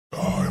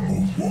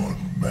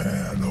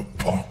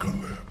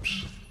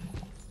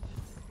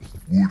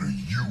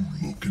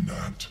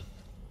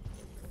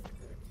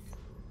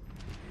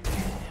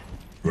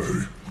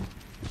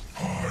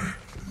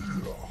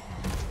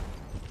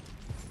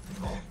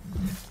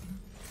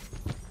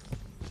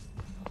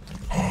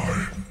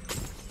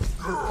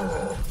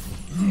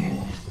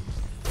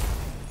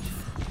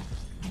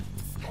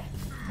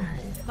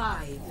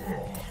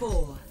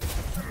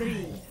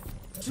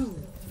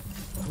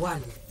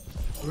1.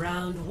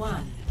 Round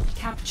 1.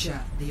 Capture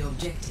the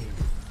objective.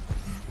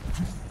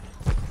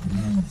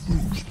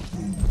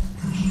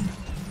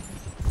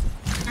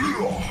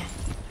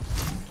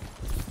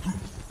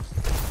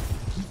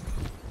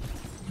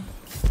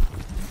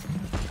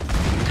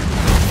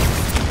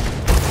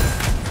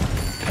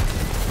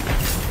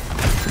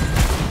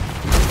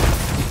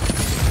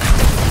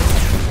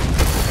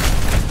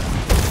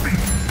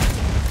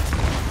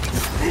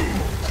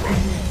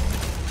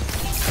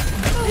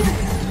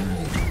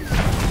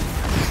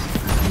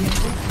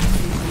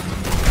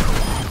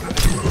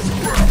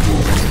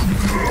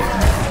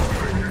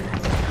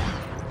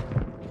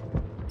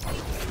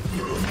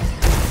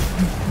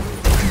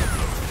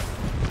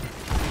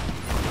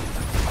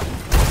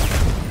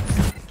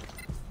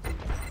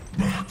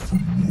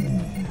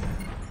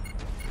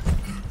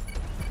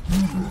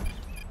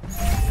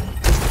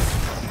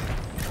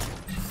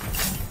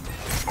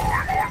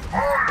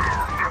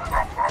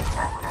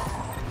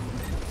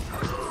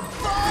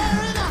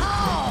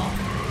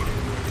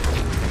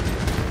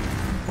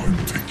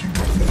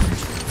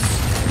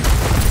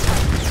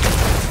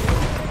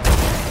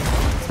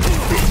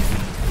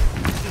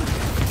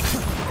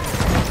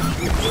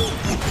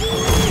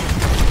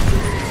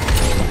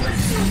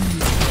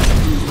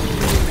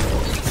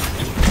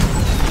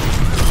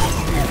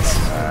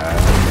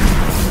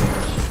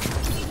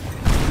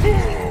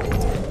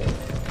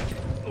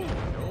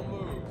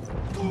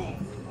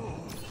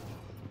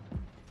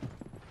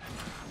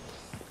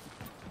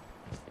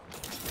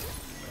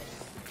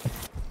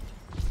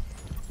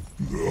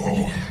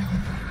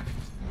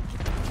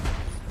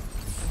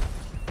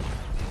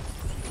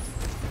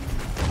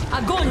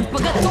 Огонь по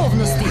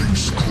готовности!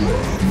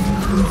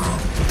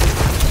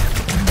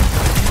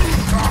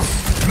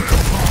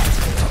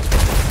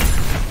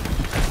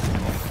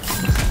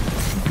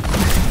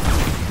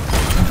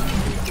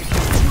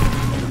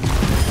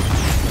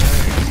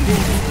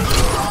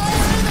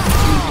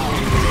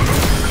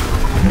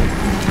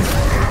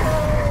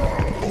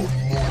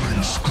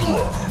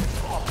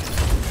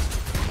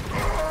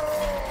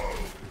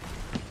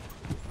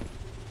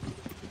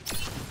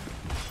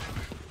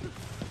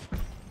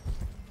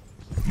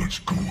 Let's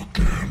go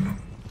again.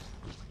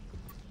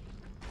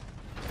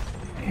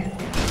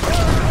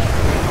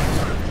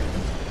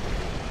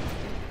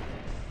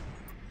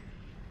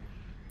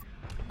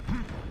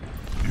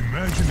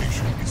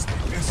 Imagination is the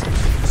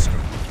essence of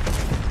discovery.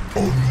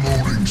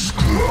 Unloading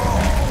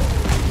scrap.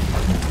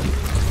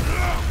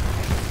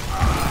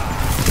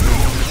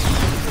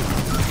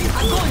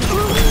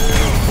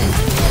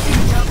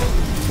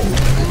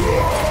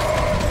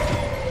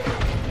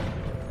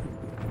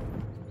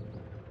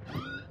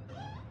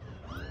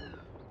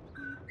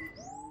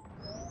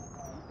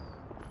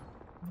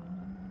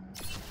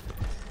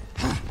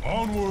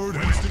 Onward,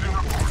 Winston.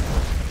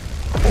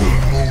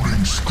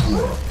 Unloading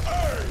scrap.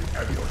 Hey,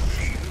 have your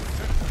shield.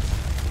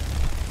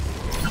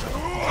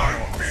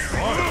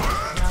 Round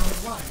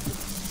 1.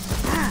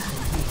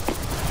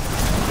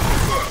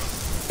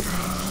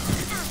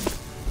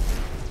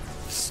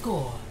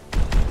 Score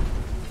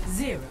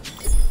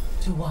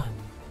 0-1.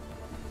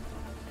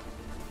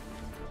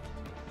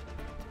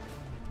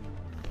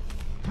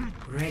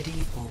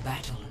 Ready for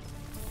battle.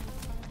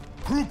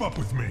 Group up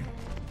with me.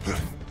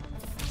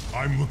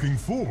 I'm looking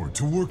forward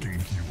to working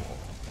with you all.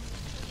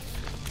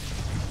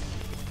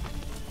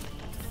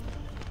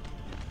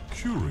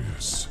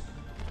 Curious.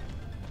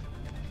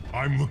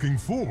 I'm looking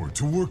forward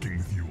to working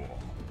with you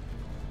all.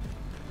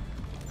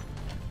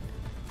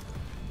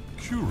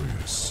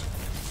 Curious.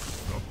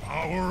 The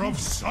power of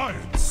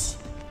science.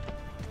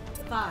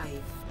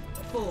 5,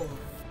 4,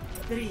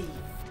 3,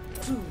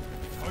 2,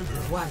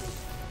 1.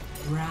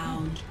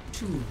 Round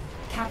 2.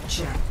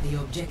 Capture the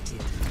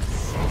objective.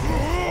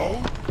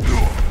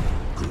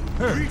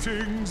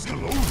 Greetings,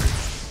 hello,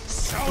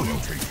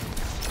 salutations.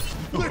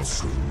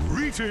 Let's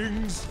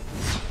greetings.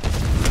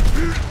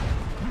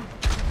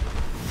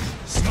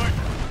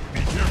 Sniper,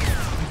 be careful.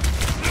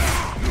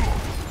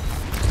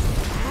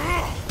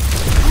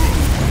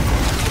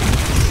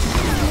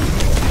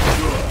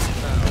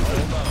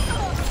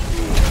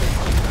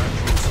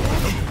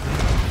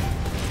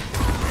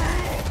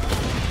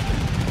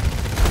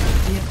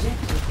 The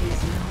objective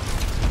is not.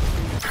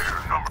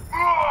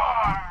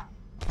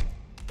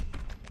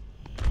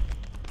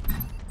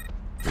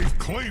 They've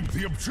claimed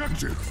the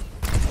objective.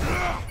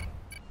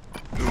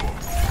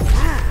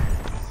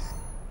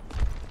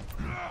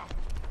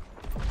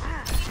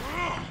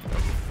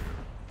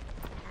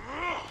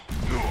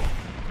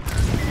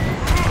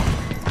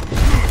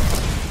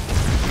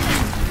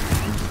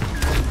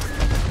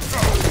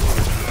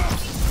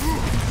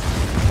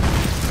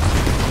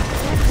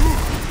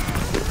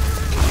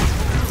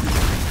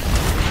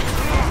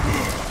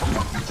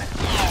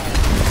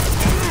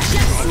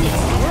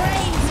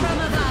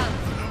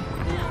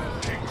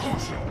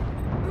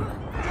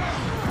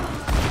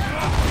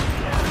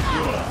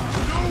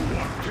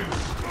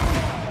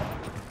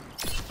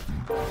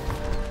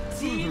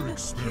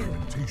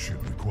 Experimentation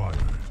required.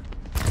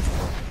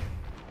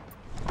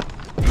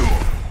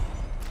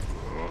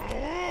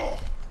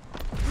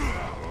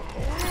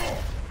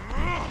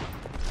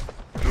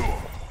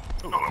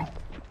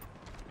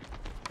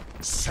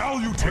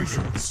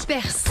 Salutations!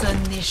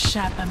 Personne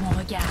n'échappe à mon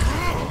regard.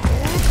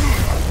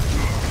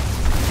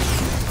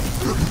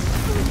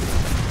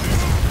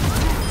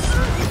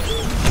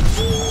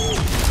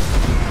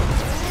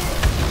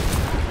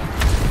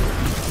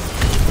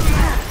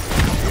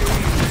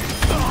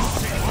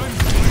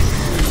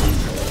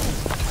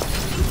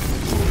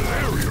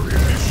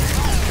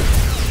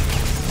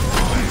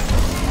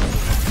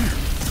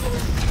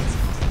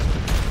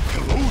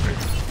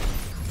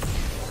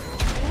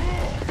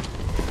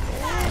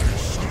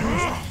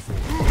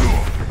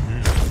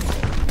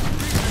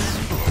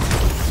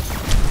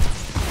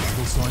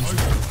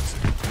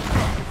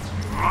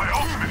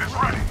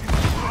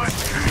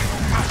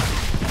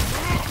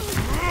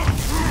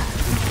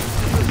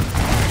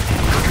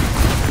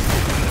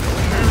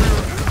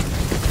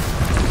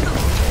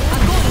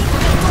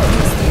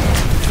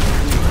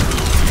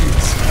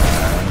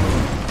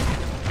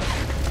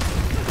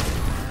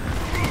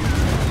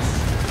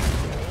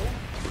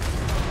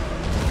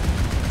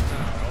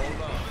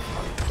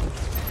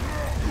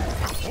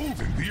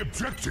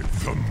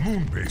 The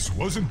moon base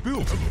wasn't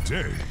built in a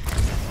day.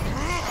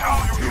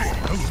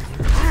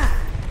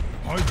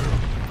 Hi there.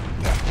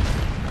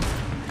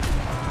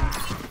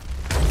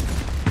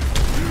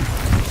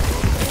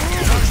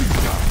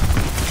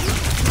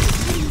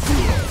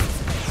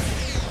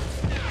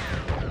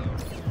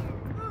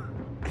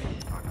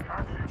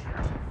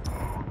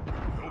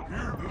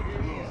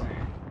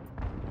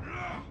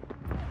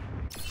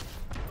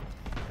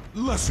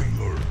 Lesson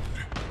learned.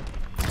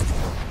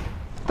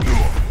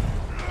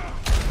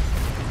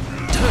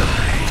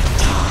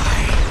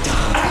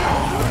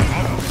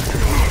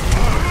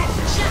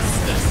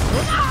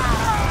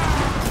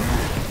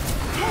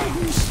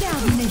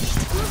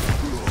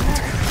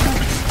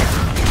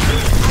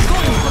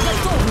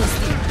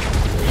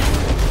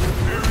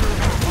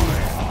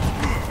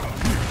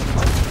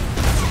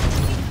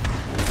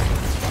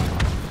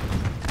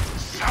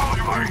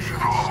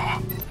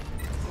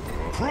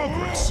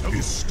 Progress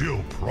is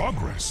still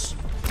progress.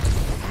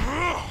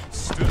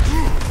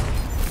 Still.